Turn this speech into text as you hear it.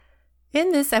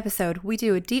In this episode, we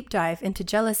do a deep dive into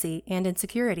jealousy and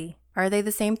insecurity. Are they the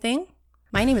same thing?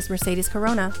 My name is Mercedes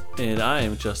Corona. And I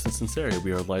am Justin Sinceri.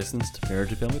 We are licensed marriage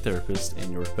and family therapists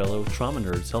and your fellow trauma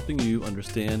nerds, helping you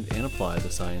understand and apply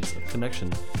the science of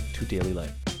connection to daily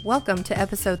life. Welcome to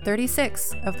episode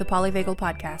 36 of the Polyvagal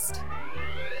Podcast.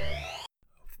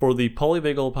 For the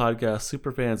Polyvagal Podcast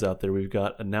superfans out there, we've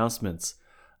got announcements,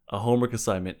 a homework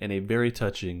assignment, and a very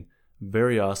touching,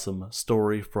 very awesome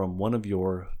story from one of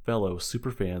your fellow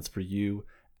superfans for you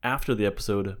after the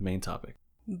episode main topic.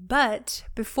 But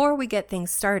before we get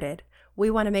things started, we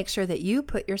want to make sure that you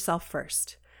put yourself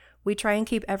first. We try and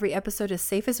keep every episode as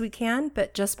safe as we can,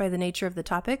 but just by the nature of the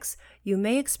topics, you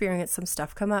may experience some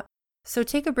stuff come up. So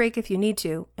take a break if you need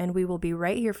to, and we will be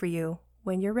right here for you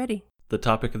when you're ready. The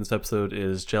topic in this episode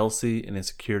is jealousy and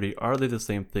insecurity. Are they the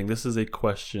same thing? This is a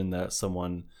question that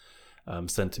someone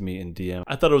sent to me in DM.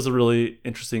 I thought it was a really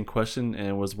interesting question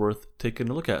and was worth taking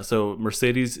a look at. So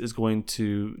Mercedes is going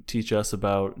to teach us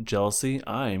about jealousy.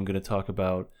 I am going to talk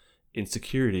about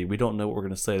insecurity. We don't know what we're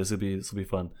going to say. This will be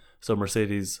fun. So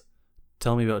Mercedes,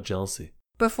 tell me about jealousy.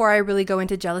 Before I really go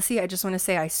into jealousy, I just want to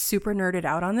say I super nerded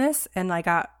out on this and I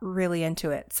got really into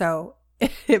it. So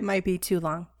it might be too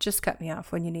long. Just cut me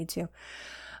off when you need to.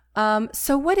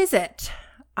 So what is it?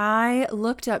 I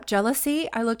looked up jealousy.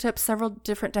 I looked up several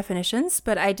different definitions,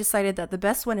 but I decided that the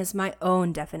best one is my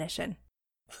own definition.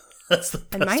 That's the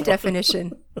best And my one.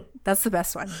 definition, that's the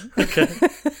best one. Okay.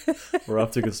 We're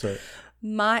off to a good start.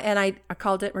 I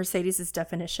called it Mercedes'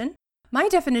 definition. My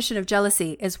definition of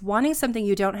jealousy is wanting something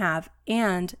you don't have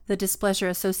and the displeasure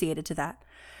associated to that.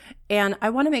 And I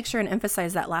want to make sure and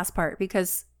emphasize that last part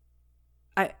because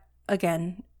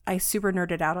I super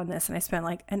nerded out on this and I spent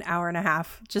like an hour and a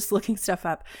half just looking stuff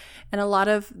up. And a lot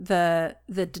of the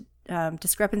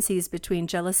discrepancies between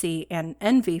jealousy and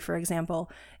envy, for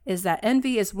example, is that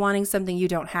envy is wanting something you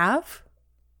don't have,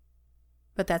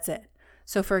 but that's it.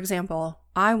 So for example,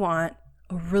 I want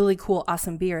a really cool,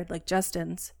 awesome beard like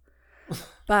Justin's,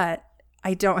 but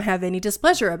I don't have any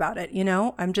displeasure about it. You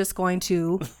know, I'm just going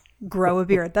to grow a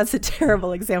beard. That's a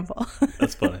terrible example.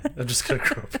 That's funny. I'm just going to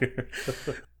grow a beard.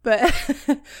 But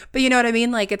you know what I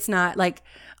mean? Like, it's not like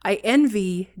I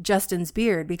envy Justin's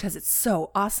beard because it's so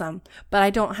awesome, but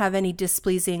I don't have any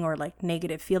displeasing or like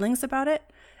negative feelings about it.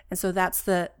 And so that's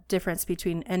the difference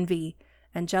between envy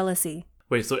and jealousy.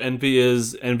 Wait, so envy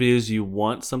is you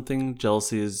want something,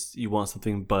 jealousy is you want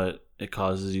something, but it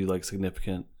causes you like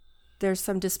significant. There's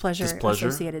some displeasure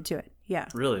associated to it. Yeah.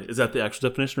 Really? Is that the actual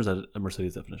definition or is that a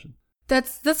Mercedes definition?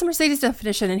 That's a Mercedes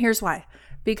definition, and here's why.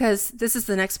 Because this is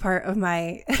the next part of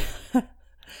my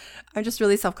I'm just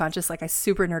really self-conscious, like I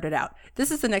super nerded out.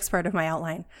 This is the next part of my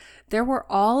outline. There were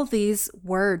all these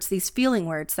words, these feeling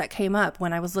words that came up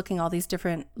when I was looking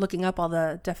up all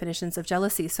the definitions of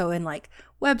jealousy. So in like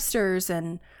Webster's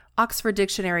and Oxford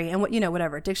Dictionary and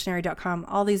whatever, dictionary.com,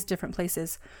 all these different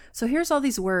places. So here's all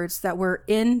these words that were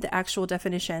in the actual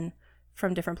definition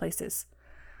from different places.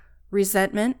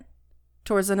 Resentment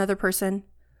towards another person,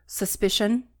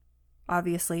 suspicion,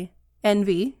 obviously,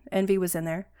 envy was in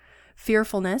there,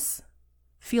 fearfulness,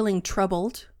 feeling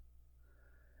troubled,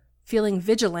 feeling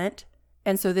vigilant,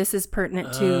 and so this is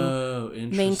pertinent to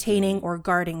maintaining or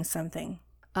guarding something,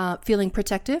 feeling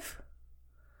protective,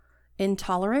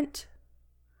 intolerant,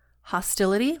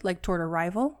 hostility, like toward a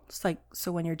rival. It's like,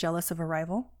 so when you're jealous of a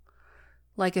rival,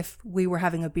 like if we were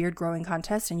having a beard growing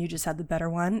contest and you just had the better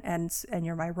one and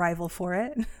you're my rival for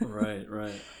it. Right.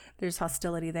 There's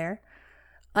hostility there.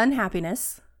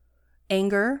 Unhappiness,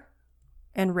 anger,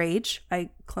 and rage. I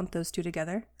clumped those two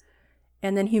together.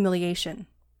 And then humiliation.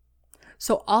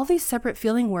 So all these separate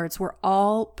feeling words were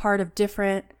all part of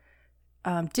different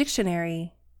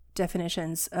dictionary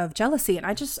definitions of jealousy. And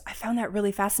I found that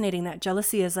really fascinating, that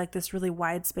jealousy is like this really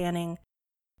wide-spanning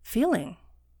feeling.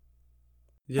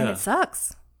 Yeah. And it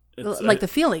sucks. The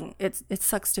feeling, it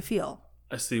sucks to feel.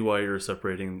 I see why you're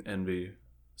separating envy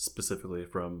specifically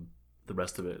from the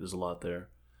rest of it. There's a lot there.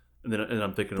 And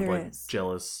I'm thinking of like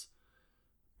jealous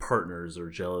partners or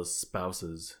jealous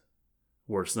spouses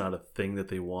where it's not a thing that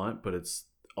they want, but it's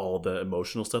all the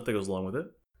emotional stuff that goes along with it.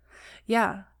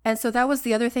 Yeah. And so that was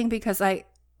the other thing, because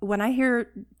when I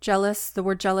hear jealous, the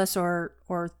word jealous or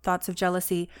thoughts of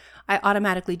jealousy, I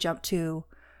automatically jump to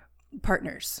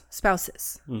partners,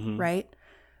 spouses, right?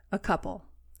 A couple.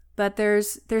 But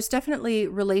there's definitely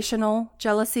relational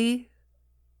jealousy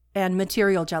and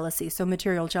material jealousy. So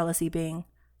material jealousy being,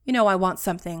 I want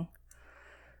something,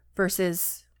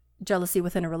 versus jealousy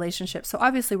within a relationship. So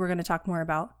obviously we're going to talk more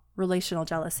about relational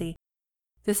jealousy.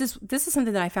 This is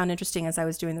something that I found interesting as I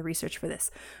was doing the research for this.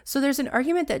 So there's an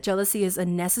argument that jealousy is a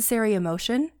necessary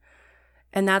emotion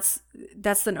And that's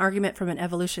an argument from an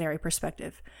evolutionary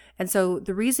perspective. And so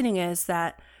the reasoning is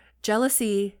that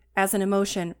jealousy as an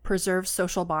emotion preserves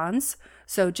social bonds.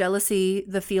 So jealousy,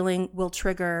 the feeling, will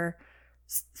trigger,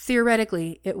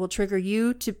 theoretically, it will trigger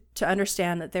you to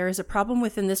understand that there is a problem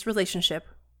within this relationship,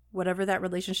 whatever that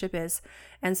relationship is.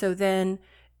 And so then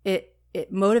it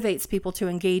motivates people to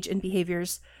engage in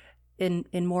behaviors,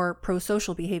 in more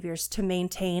pro-social behaviors, to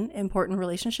maintain important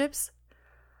relationships.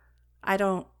 I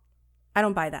don't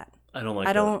buy that. I don't buy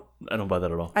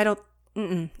that at all.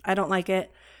 I don't like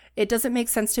it. It doesn't make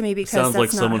sense to me because sounds that's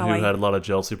like not someone how who had a lot of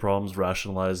jealousy problems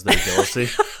rationalized their jealousy.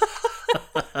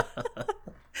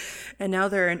 And now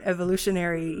they're an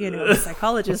evolutionary,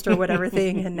 psychologist or whatever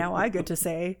thing, and now I get to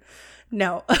say,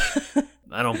 no.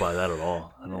 I don't buy that at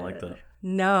all. I don't like that.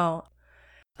 No.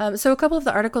 So a couple of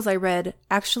the articles I read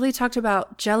actually talked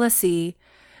about jealousy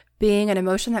being an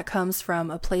emotion that comes from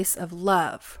a place of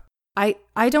love.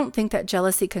 I don't think that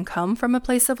jealousy can come from a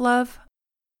place of love.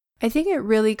 I think it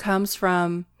really comes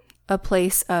from a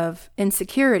place of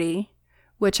insecurity,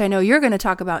 which I know you're going to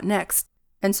talk about next.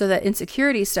 And so that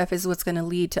insecurity stuff is what's going to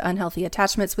lead to unhealthy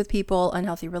attachments with people,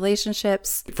 unhealthy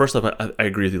relationships. First off, I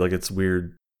agree with you. Like, it's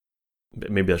weird.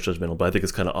 Maybe that's judgmental, but I think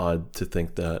it's kind of odd to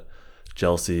think that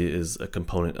jealousy is a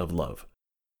component of love.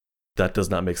 That does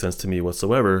not make sense to me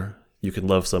whatsoever. You can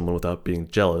love someone without being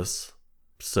jealous.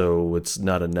 So it's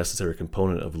not a necessary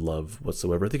component of love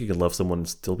whatsoever. I think you can love someone and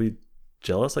still be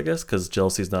jealous, I guess, because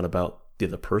jealousy is not about the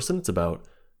other person. It's about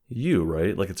you,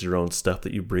 right? Like, it's your own stuff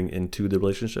that you bring into the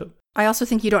relationship. I also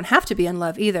think you don't have to be in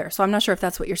love either. So I'm not sure if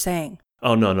that's what you're saying.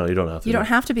 Oh, no, you don't have to. You don't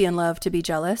have to be in love to be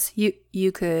jealous.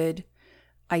 You could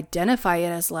identify it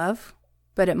as love,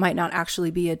 but it might not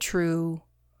actually be a true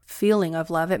feeling of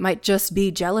love. It might just be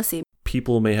jealousy.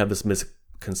 People may have this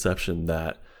misconception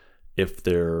that if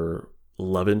their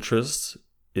love interest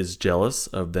is jealous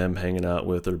of them hanging out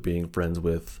with or being friends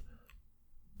with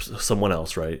someone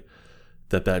else, right?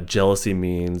 That jealousy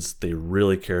means they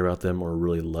really care about them or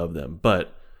really love them.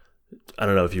 But I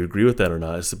don't know if you agree with that or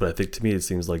not, but I think to me it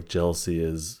seems like jealousy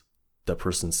is that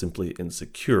person simply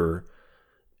insecure.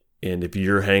 And if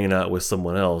you're hanging out with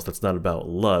someone else, that's not about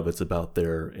love. It's about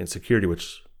their insecurity,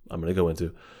 which I'm going to go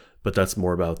into. But that's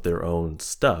more about their own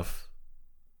stuff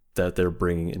that they're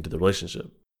bringing into the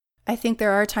relationship. I think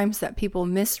there are times that people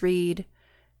misread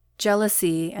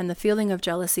jealousy and the feeling of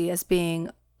jealousy as being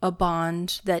a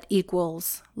bond that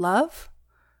equals love,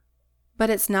 but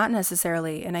it's not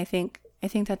necessarily. And I think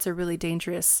that's a really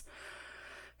dangerous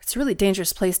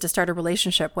place to start a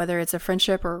relationship, whether it's a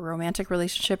friendship or a romantic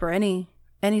relationship or any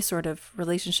sort of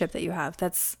relationship that you have.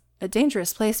 That's a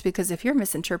dangerous place, because if you're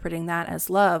misinterpreting that as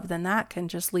love, then that can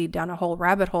just lead down a whole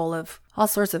rabbit hole of all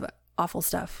sorts of awful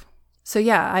stuff. So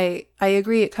yeah, I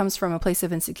agree it comes from a place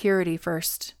of insecurity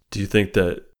first. Do you think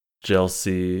that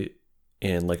jealousy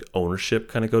and like ownership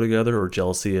kind of go together, or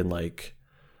jealousy and like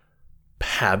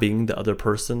having the other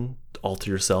person all to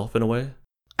yourself in a way?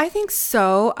 I think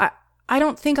so. I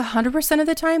don't think 100% of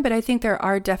the time, but I think there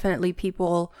are definitely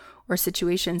people or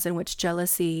situations in which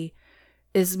jealousy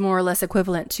is more or less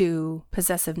equivalent to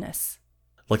possessiveness.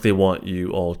 Like they want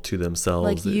you all to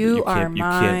themselves. Like you are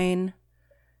mine,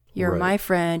 you're my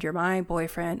friend, you're my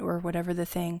boyfriend, or whatever the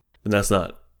thing. And that's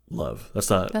not love. That's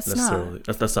not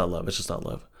love. It's just not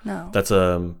love. No. That's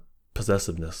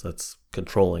possessiveness. That's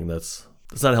controlling. That's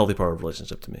not a healthy part of a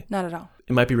relationship to me. Not at all.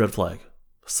 It might be red flag.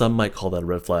 Some might call that a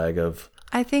red flag of...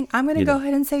 I think I'm going to go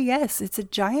ahead and say yes. It's a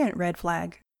giant red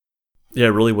flag. Yeah,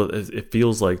 really what it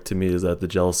feels like to me is that the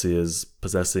jealousy is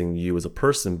possessing you as a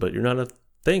person, but you're not a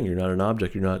thing. You're not an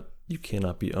object. You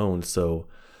cannot be owned. So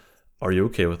are you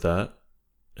okay with that?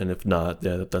 And if not,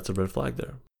 yeah, that's a red flag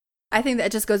there. I think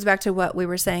that just goes back to what we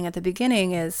were saying at the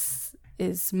beginning is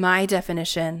my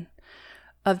definition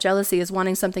of jealousy is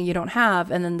wanting something you don't have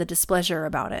and then the displeasure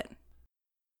about it.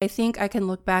 I think I can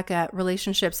look back at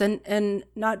relationships and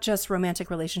not just romantic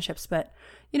relationships, but,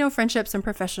 friendships and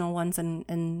professional ones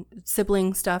and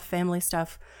sibling stuff, family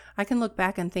stuff. I can look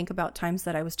back and think about times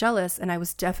that I was jealous and I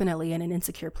was definitely in an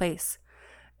insecure place,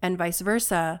 and vice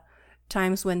versa.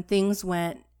 Times when things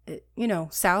went,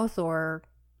 south or,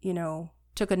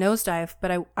 took a nosedive,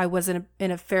 but I was in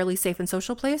a fairly safe and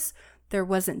social place. There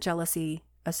wasn't jealousy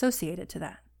associated to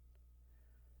that.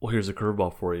 Well, here's a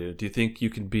curveball for you. Do you think you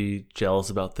can be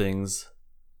jealous about things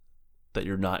that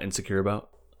you're not insecure about?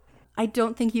 I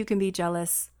don't think you can be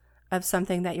jealous of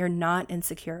something that you're not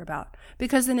insecure about,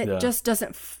 because then it just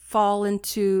doesn't fall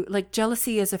into, like,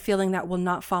 jealousy is a feeling that will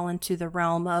not fall into the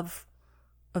realm of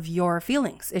your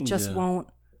feelings. It just won't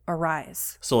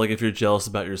arise. So, like, if you're jealous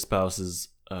about your spouse's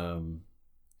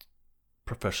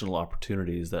professional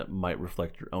opportunities that might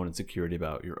reflect your own insecurity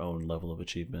about your own level of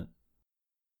achievement.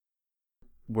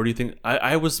 Where do you think,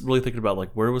 I was really thinking about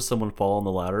like, where would someone fall on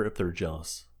the ladder if they're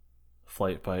jealous?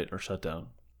 Flight, fight, or shutdown?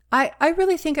 I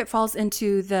really think it falls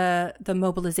into the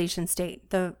mobilization state,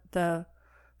 the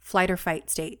flight or fight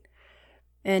state.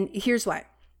 And here's why.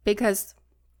 Because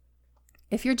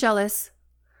if you're jealous,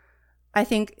 I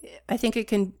think it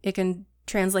can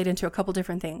translate into a couple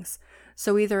different things.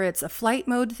 So either it's a flight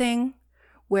mode thing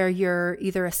where you're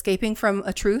either escaping from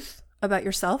a truth about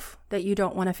yourself that you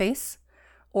don't want to face,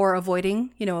 or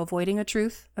avoiding a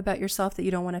truth about yourself that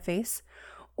you don't want to face,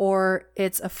 or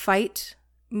it's a fight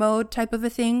mode type of a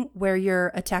thing where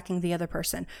you're attacking the other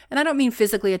person. And I don't mean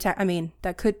physically attack. I mean,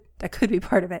 that could be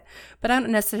part of it, but I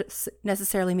don't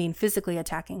necessarily mean physically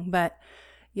attacking, but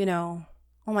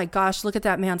oh my gosh, look at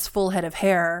that man's full head of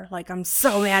hair. Like, I'm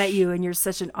so mad at you and you're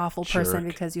such an awful person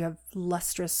because you have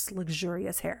lustrous,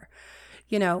 luxurious hair.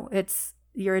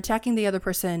 You're attacking the other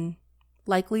person,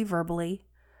 likely verbally,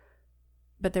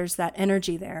 but there's that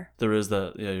energy there. There is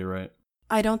that. Yeah, you're right.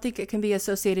 I don't think it can be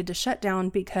associated to shutdown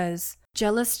because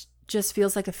jealous just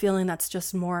feels like a feeling that's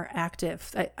just more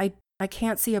active. I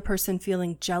can't see a person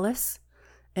feeling jealous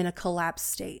in a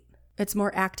collapsed state. It's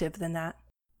more active than that.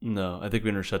 No, I think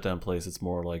when you're in a shutdown place, it's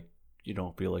more like you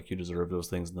don't feel like you deserve those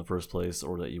things in the first place,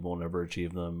 or that you won't ever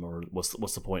achieve them, or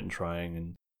what's the point in trying,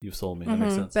 and you've sold me. That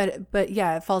makes sense. But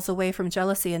yeah, it falls away from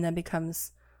jealousy and then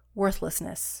becomes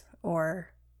worthlessness or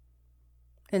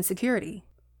insecurity.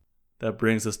 That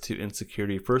brings us to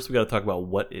insecurity. First, we got to talk about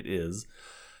what it is.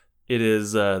 It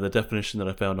is, the definition that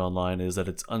I found online is that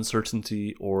it's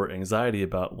uncertainty or anxiety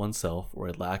about oneself, or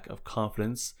a lack of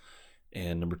confidence.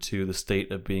 And number 2, the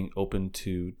state of being open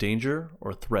to danger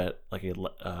or threat, like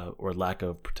or lack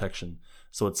of protection.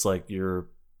 So it's like you're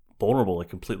vulnerable, like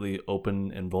completely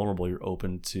open and vulnerable. You're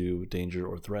open to danger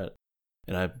or threat.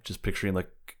 And I'm just picturing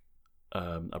like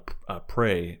a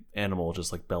prey animal,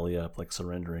 just like belly up, like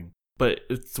surrendering. But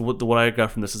it's what I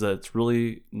got from this is that it's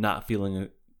really not feeling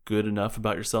good enough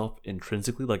about yourself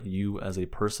intrinsically, like you as a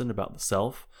person, about the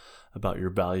self, about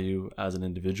your value as an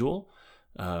individual,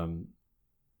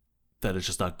 that it's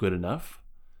just not good enough,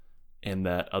 and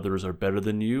that others are better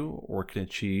than you or can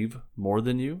achieve more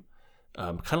than you.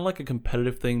 Kind of like a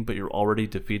competitive thing, but you're already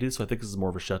defeated. So I think this is more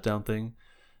of a shutdown thing.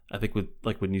 I think with,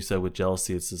 like when you said with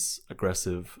jealousy, it's this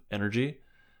aggressive energy,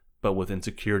 but with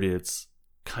insecurity, it's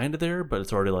kind of there, but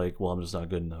it's already like, well, I'm just not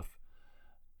good enough.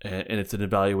 And it's an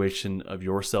evaluation of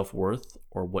your self-worth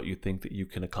or what you think that you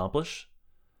can accomplish,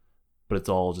 but it's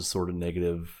all just sort of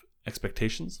negative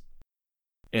expectations.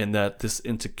 And that this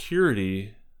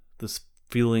insecurity, this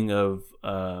feeling of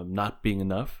not being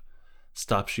enough,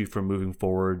 stops you from moving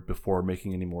forward before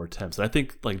making any more attempts. And I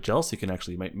think like jealousy can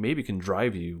actually maybe can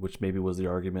drive you, which maybe was the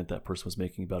argument that person was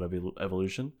making about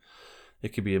evolution. It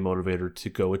could be a motivator to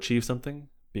go achieve something,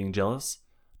 being jealous.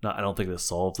 I don't think that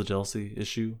solves the jealousy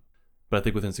issue, but I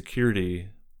think with insecurity,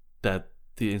 that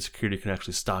the insecurity can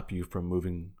actually stop you from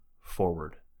moving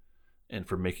forward and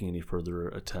from making any further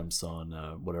attempts on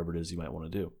whatever it is you might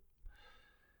want to do.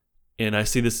 And I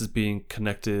see this as being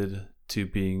connected to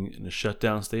being in a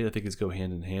shutdown state. I think it's go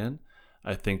hand in hand.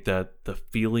 I think that the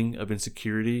feeling of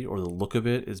insecurity or the look of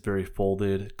it is very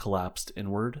folded, collapsed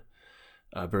inward,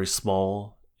 very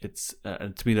small. It's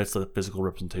and to me, that's the physical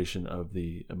representation of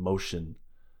the emotion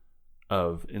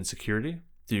of insecurity.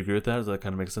 Do you agree with that? Does that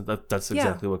kind of make sense? That's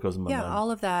exactly what goes in my mind. Yeah,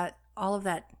 all of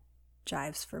that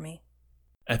jives for me.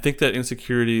 I think that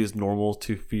insecurity is normal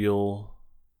to feel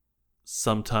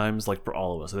sometimes, like for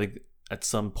all of us. I think at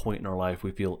some point in our life,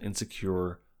 we feel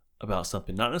insecure about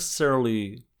something. Not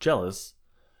necessarily jealous,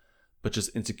 but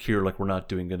just insecure, like we're not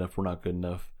doing good enough, we're not good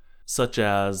enough. Such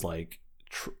as like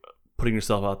putting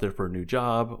yourself out there for a new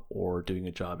job or doing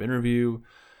a job interview,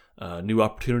 new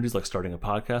opportunities like starting a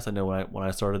podcast. I know when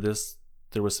I started this,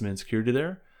 there was some insecurity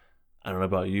there. I don't know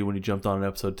about you. When you jumped on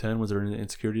episode 10, was there any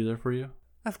insecurity there for you?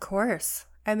 Of course.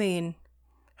 I mean,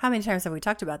 how many times have we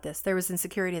talked about this? There was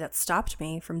insecurity that stopped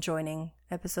me from joining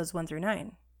episodes 1 through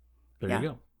 9. There you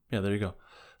go. Yeah, there you go.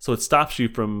 So it stops you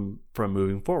from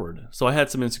moving forward. So I had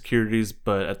some insecurities,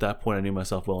 but at that point I knew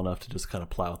myself well enough to just kind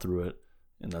of plow through it.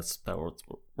 And that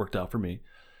worked out for me.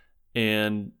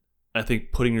 And I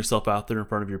think putting yourself out there in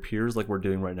front of your peers, like we're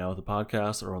doing right now with the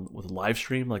podcast or with a live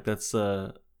stream, like that's,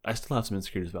 I still have some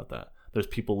insecurities about that. There's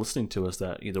people listening to us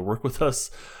that either work with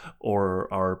us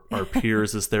or are our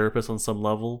peers as therapists on some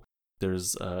level.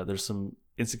 There's some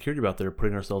insecurity about there,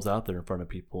 putting ourselves out there in front of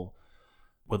people.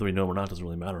 Whether we know or not doesn't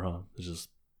really matter, huh? There's just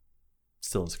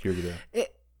still insecurity there.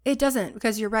 It doesn't,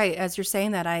 because you're right. As you're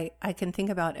saying that, I can think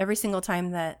about every single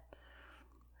time that,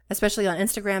 especially on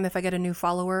Instagram, if I get a new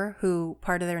follower who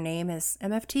part of their name is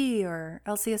MFT or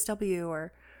LCSW,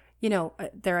 or,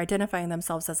 they're identifying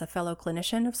themselves as a fellow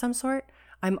clinician of some sort,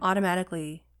 I'm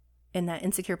automatically in that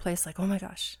insecure place, like, oh my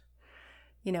gosh,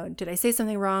 did I say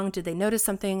something wrong? Did they notice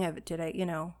something? Do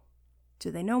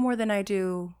they know more than I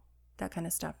do? That kind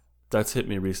of stuff. That's hit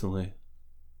me recently,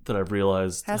 that I've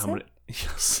realized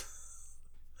yes.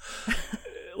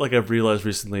 Like, I've realized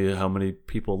recently how many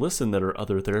people listen that are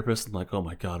other therapists, and like, oh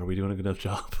my God, are we doing a good enough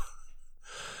job?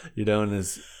 And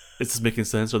is this making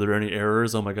sense? Are there any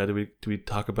errors? Oh my God, do we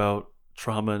talk about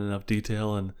trauma in enough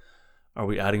detail, and are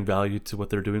we adding value to what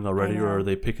they're doing already, or are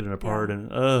they picking it apart?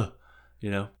 Yeah.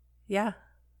 And Yeah.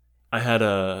 I had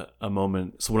a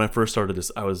moment. So when I first started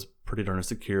this, I was pretty darn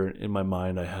insecure. In my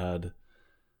mind, I had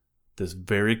this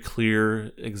very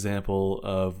clear example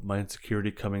of my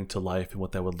insecurity coming to life and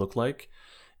what that would look like.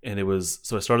 And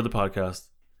so I started the podcast,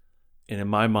 and in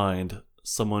my mind,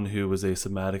 someone who was a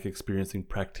somatic experiencing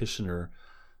practitioner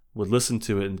would listen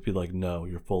to it and be like, no,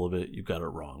 you're full of it. You got it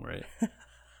wrong, right?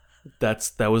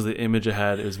 That was the image I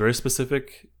had. It was a very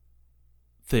specific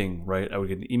thing, right? I would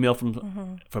get an email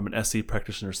from an SE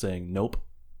practitioner saying nope,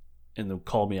 and then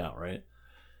call me out, right?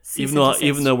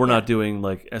 Even though we're not doing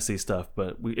like SE stuff,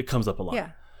 but it comes up a lot.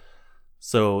 Yeah.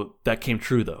 So that came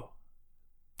true, though.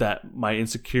 That my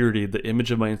insecurity, the image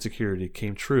of my insecurity,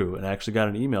 came true, and I actually got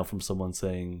an email from someone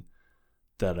saying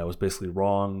that I was basically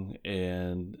wrong,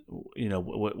 and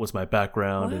what was my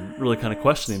background, and really kind of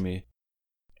questioning me.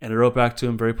 And I wrote back to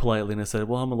him very politely, and I said,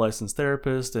 well, I'm a licensed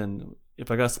therapist, and if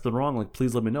I got something wrong, like,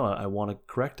 please let me know. I want to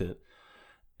correct it.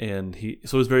 And so he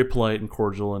was very polite and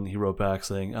cordial, and he wrote back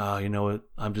saying, you know what,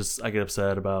 I get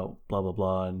upset about blah, blah,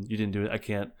 blah, and you didn't do it. I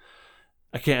can't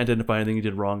identify anything you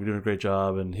did wrong. You're doing a great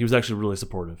job. And he was actually really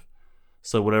supportive.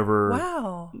 So whatever.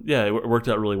 Wow. Yeah, it worked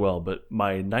out really well. But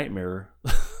my nightmare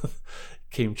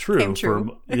came true.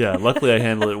 Luckily I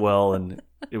handled it well, and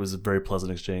it was a very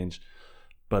pleasant exchange.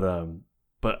 But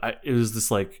it was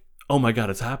this like, oh my God,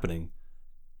 it's happening.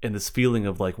 And this feeling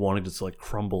of like wanting to like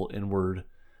crumble inward.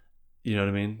 You know what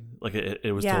I mean? Like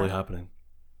it was totally happening.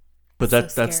 But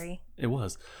that's scary. It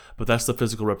was. But that's the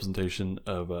physical representation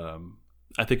of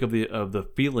I think of the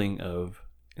feeling of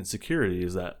insecurity,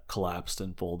 is that collapsed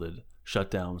and folded, shut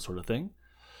down sort of thing.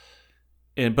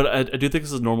 But I do think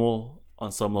this is normal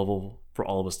on some level for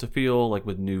all of us to feel, like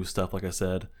with new stuff, like I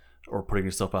said, or putting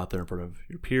yourself out there in front of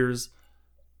your peers.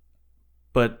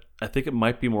 But I think it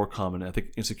might be more common. I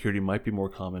think insecurity might be more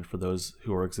common for those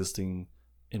who are existing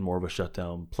in more of a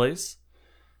shutdown place.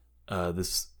 I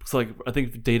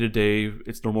think day to day,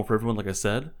 it's normal for everyone, like I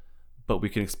said, but we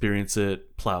can experience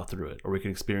it, plow through it, or we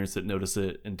can experience it, notice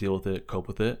it, and deal with it, cope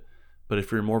with it. But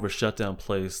if you're in more of a shutdown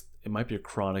place, it might be a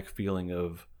chronic feeling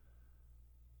of,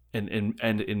 and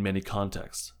in many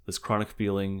contexts, this chronic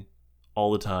feeling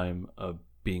all the time of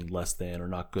being less than or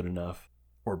not good enough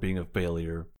or being a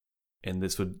failure. And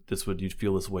you'd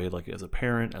feel this way like as a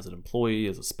parent, as an employee,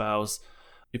 as a spouse.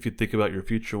 If you think about your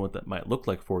future and what that might look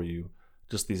like for you,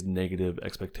 just these negative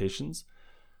expectations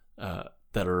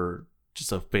that are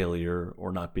just a failure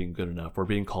or not being good enough or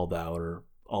being called out, or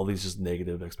all these just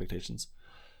negative expectations.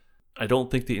 I don't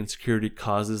think the insecurity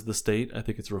causes the state. I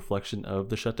think it's a reflection of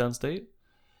the shutdown state.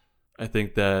 I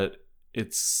think that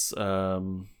it's,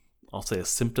 I'll say a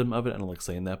symptom of it. I don't like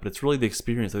saying that, but it's really the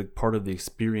experience. I think part of the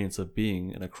experience of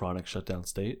being in a chronic shutdown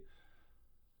state.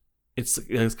 It's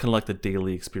kind of like the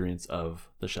daily experience of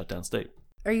the shutdown state.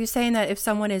 Are you saying that if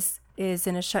someone is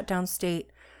in a shutdown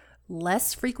state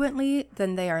less frequently,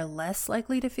 then they are less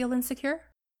likely to feel insecure?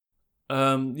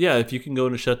 Yeah, if you can go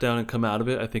into shutdown and come out of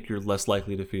it, I think you're less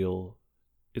likely to feel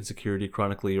insecurity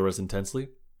chronically or as intensely.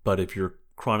 But if you're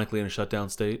chronically in a shutdown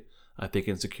state, I think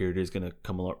insecurity is going to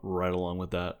come right along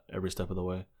with that every step of the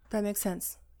way. That makes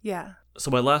sense. Yeah. So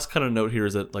my last kind of note here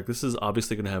is that, like, this is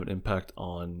obviously going to have an impact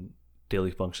on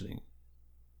daily functioning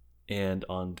and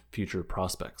on future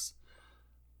prospects.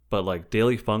 But like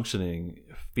daily functioning,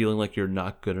 feeling like you're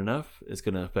not good enough is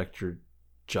going to affect your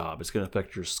job. It's going to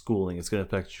affect your schooling. It's going to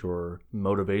affect your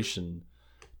motivation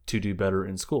to do better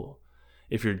in school.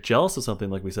 If you're jealous of something,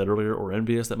 like we said earlier, or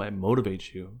envious, that might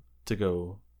motivate you to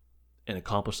go and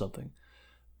accomplish something.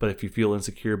 But if you feel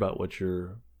insecure about what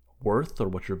your worth or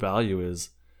what your value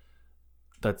is,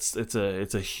 it's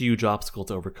a huge obstacle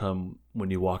to overcome when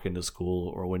you walk into school,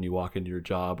 or when you walk into your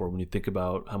job, or when you think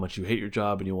about how much you hate your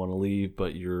job and you want to leave,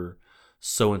 but you're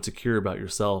so insecure about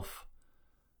yourself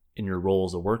in your role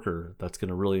as a worker. That's going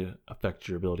to really affect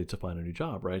your ability to find a new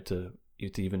job, right? To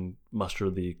even muster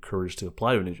the courage to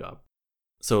apply to a new job.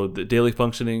 So the daily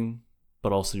functioning,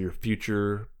 but also your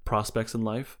future prospects in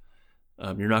life.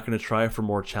 You're not going to try for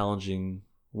more challenging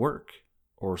work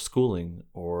or schooling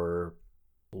or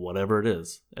whatever it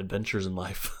is, adventures in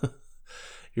life.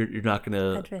 You're not going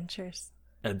to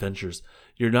adventures.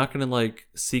 You're not going to like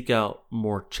seek out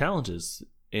more challenges,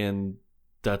 and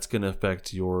that's going to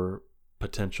affect your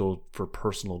potential for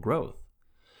personal growth.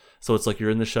 So it's like you're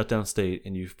in the shutdown state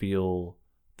and you feel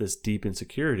this deep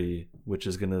insecurity, which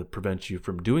is going to prevent you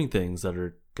from doing things that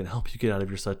are going to help you get out of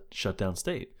your shutdown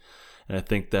state. And I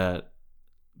think that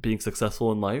being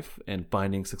successful in life and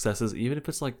finding successes, even if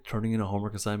it's like turning in a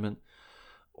homework assignment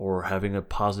or having a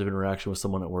positive interaction with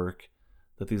someone at work,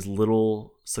 that these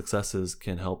little successes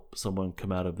can help someone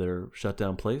come out of their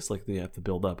shutdown place. Like they have to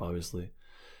build up, obviously.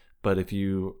 But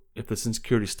if this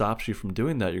insecurity stops you from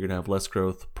doing that, you're going to have less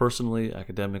growth personally,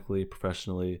 academically,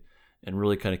 professionally, and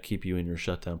really kind of keep you in your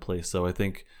shutdown place. So I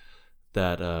think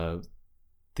that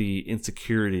the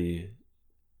insecurity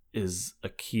is a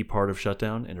key part of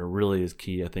shutdown, and it really is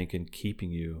key, I think, in keeping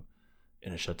you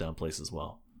in a shutdown place as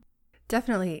well.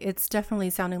 Definitely. It's definitely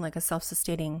sounding like a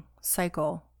self-sustaining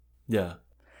cycle. Yeah.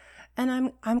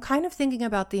 And I'm kind of thinking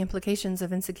about the implications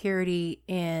of insecurity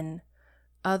in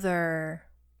other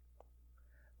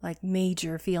like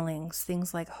major feelings,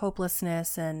 things like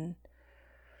hopelessness and,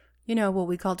 you know, what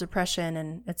we call depression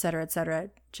and et cetera, et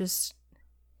cetera. Just,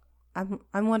 I'm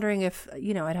wondering if,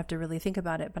 you know, I'd have to really think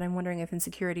about it, but I'm wondering if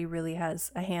insecurity really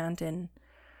has a hand in,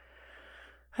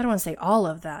 I don't want to say all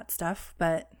of that stuff,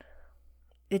 but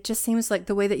it just seems like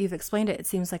the way that you've explained it, it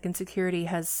seems like insecurity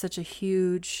has such a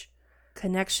huge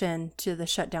connection to the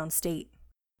shutdown state.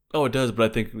 Oh, it does. But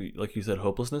I think, like you said,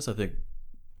 hopelessness, I think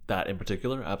that in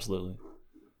particular, absolutely.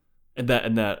 And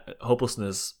that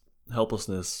hopelessness,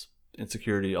 helplessness,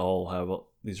 insecurity all have,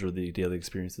 these are the daily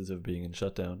experiences of being in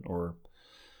shutdown or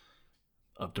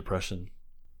of depression.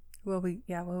 What we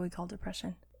call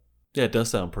depression. Yeah, it does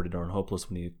sound pretty darn hopeless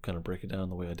when you kind of break it down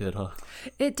the way I did, huh?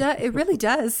 It really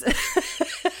does.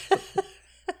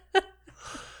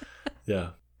 Yeah.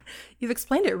 You've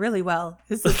explained it really well,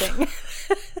 is the thing.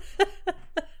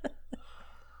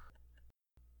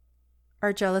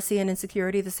 Are jealousy and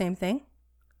insecurity the same thing?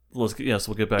 We'll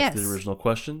get back to the original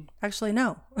question. Actually,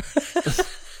 no.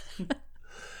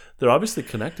 They're obviously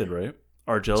connected, right?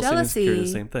 Are jealousy and insecurity the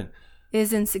same thing?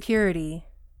 Is insecurity.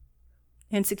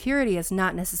 Insecurity is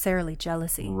not necessarily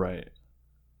jealousy. Right.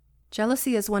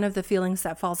 Jealousy is one of the feelings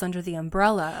that falls under the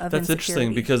umbrella of That's insecurity.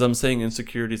 interesting because I'm saying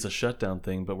insecurity is a shutdown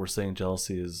thing, but we're saying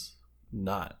jealousy is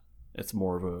not. It's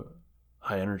more of a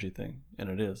high energy thing, and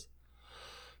it is.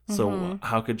 So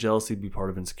how could jealousy be part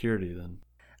of insecurity then?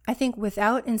 I think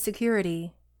without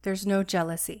insecurity, there's no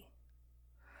jealousy.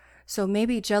 So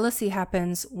maybe jealousy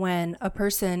happens when a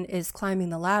person is climbing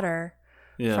the ladder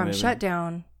from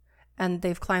shutdown, and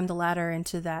they've climbed the ladder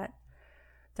into that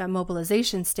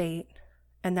mobilization state,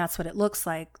 and that's what it looks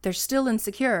like. They're still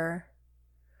insecure,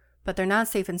 but they're not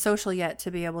safe and social yet to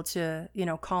be able to, you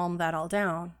know, calm that all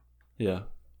down. Yeah.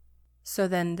 So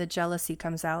then the jealousy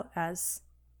comes out as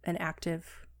an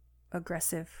active,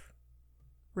 aggressive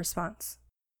response.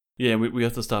 Yeah, and we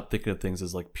have to stop thinking of things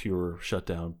as like pure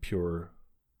shutdown, pure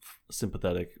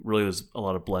sympathetic. Really, there's a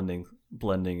lot of blending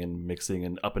and mixing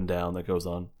and up and down that goes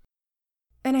on.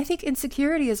 And I think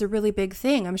insecurity is a really big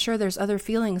thing. I'm sure there's other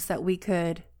feelings that we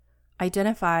could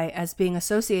identify as being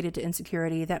associated to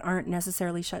insecurity that aren't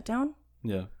necessarily shutdown.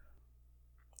 Yeah.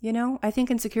 You know, I think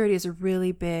insecurity is a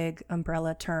really big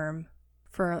umbrella term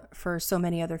for so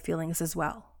many other feelings as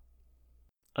well.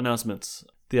 Announcements.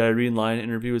 The Irene Lyon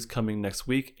interview is coming next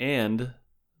week and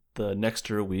the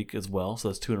Nexter week as well. So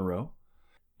that's 2 in a row.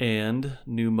 And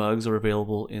new mugs are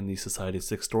available in the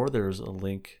Society6 store. There's a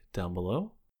link down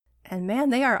below. And man,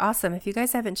 they are awesome. If you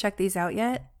guys haven't checked these out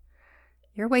yet,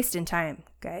 you're wasting time,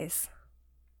 guys.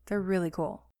 They're really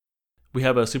cool. We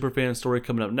have a Superfan story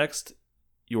coming up next.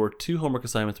 Your 2 homework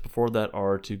assignments before that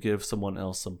are to give someone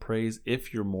else some praise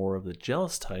if you're more of the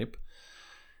jealous type,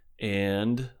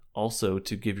 and also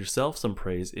to give yourself some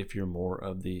praise if you're more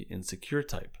of the insecure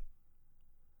type.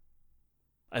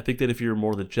 I think that if you're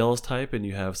more the jealous type and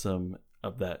you have some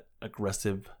of that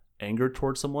aggressive anger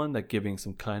towards someone, that giving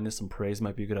some kindness, some praise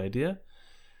might be a good idea.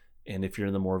 And if you're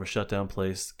in the more of a shutdown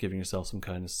place, giving yourself some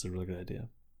kindness is a really good idea.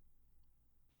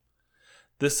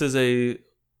 This is a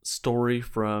story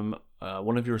from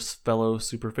one of your fellow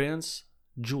superfans,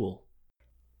 Jewel.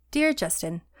 Dear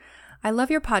Justin, I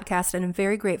love your podcast and am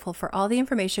very grateful for all the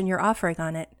information you're offering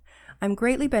on it. I'm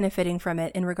greatly benefiting from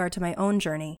it in regard to my own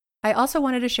journey. I also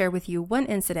wanted to share with you one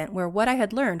incident where what I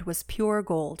had learned was pure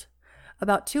gold.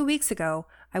 About 2 weeks ago,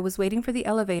 I was waiting for the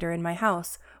elevator in my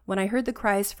house when I heard the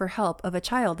cries for help of a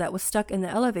child that was stuck in the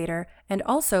elevator and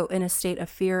also in a state of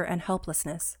fear and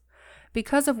helplessness.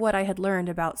 Because of what I had learned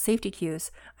about safety cues,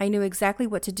 I knew exactly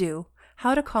what to do,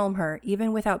 how to calm her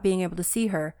even without being able to see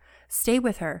her, stay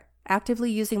with her,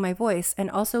 actively using my voice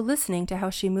and also listening to how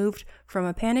she moved from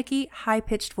a panicky,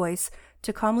 high-pitched voice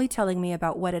to calmly telling me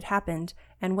about what had happened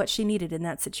and what she needed in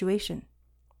that situation.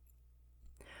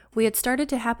 We had started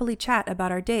to happily chat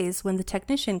about our days when the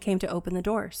technician came to open the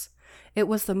doors. It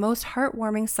was the most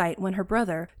heartwarming sight when her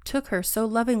brother took her so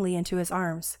lovingly into his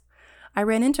arms. I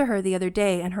ran into her the other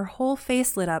day and her whole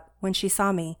face lit up when she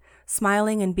saw me,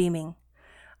 smiling and beaming.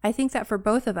 I think that for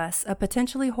both of us, a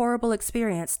potentially horrible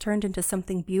experience turned into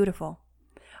something beautiful.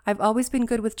 I've always been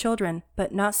good with children,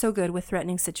 but not so good with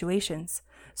threatening situations.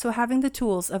 So having the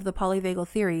tools of the polyvagal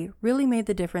theory really made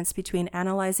the difference between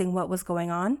analyzing what was going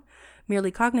on,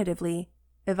 merely cognitively,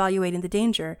 evaluating the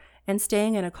danger, and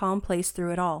staying in a calm place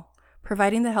through it all,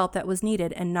 providing the help that was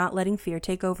needed and not letting fear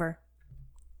take over.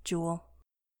 Jewel.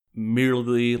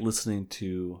 Merely listening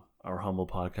to our humble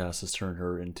podcast has turned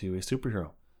her into a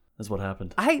superhero. That's what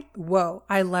happened. I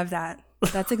love that.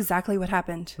 That's exactly what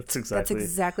happened. That's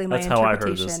exactly my how I heard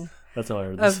interpretation this. That's how I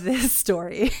heard this. Of this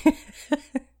story.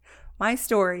 My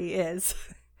story is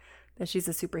that she's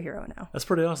a superhero now. That's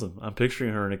pretty awesome. I'm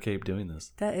picturing her in a cape doing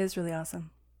this. That is really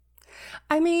awesome.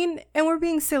 I mean, and we're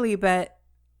being silly, but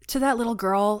to that little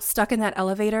girl stuck in that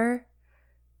elevator,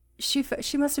 she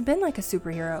must have been like a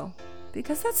superhero.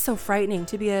 Because that's so frightening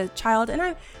to be a child. And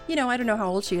I don't know how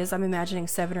old she is. I'm imagining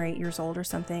 7 or 8 years old or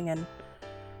something and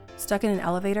stuck in an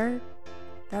elevator.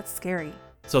 That's scary.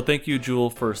 So thank you, Jewel,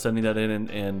 for sending that in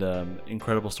and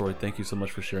incredible story. Thank you so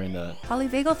much for sharing that.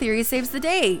 Polyvagal theory saves the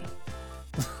day.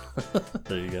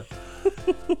 There you go.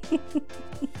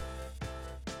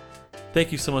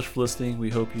 Thank you so much for listening. We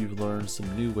hope you've learned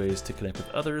some new ways to connect with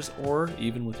others or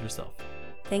even with yourself.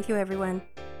 Thank you, everyone.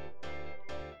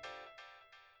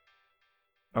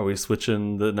 Are we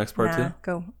switching the next part too?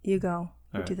 Go. You go.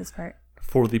 You right. do this part.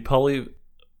 For the polyvagal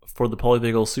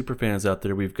superfans out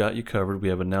there, we've got you covered. We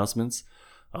have announcements,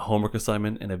 a homework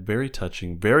assignment, and a very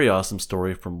touching, very awesome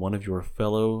story from one of your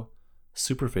fellow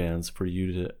superfans for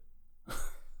you to...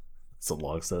 It's a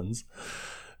long sentence.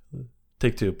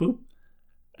 Take 2. Boop.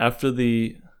 After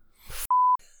the...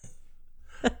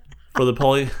 For the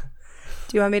poly...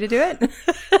 Do you want me to do it?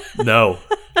 No.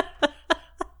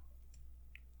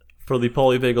 For the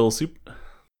polyvagal super...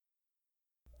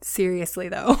 Seriously,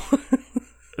 though.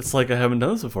 It's like I haven't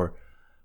done this before.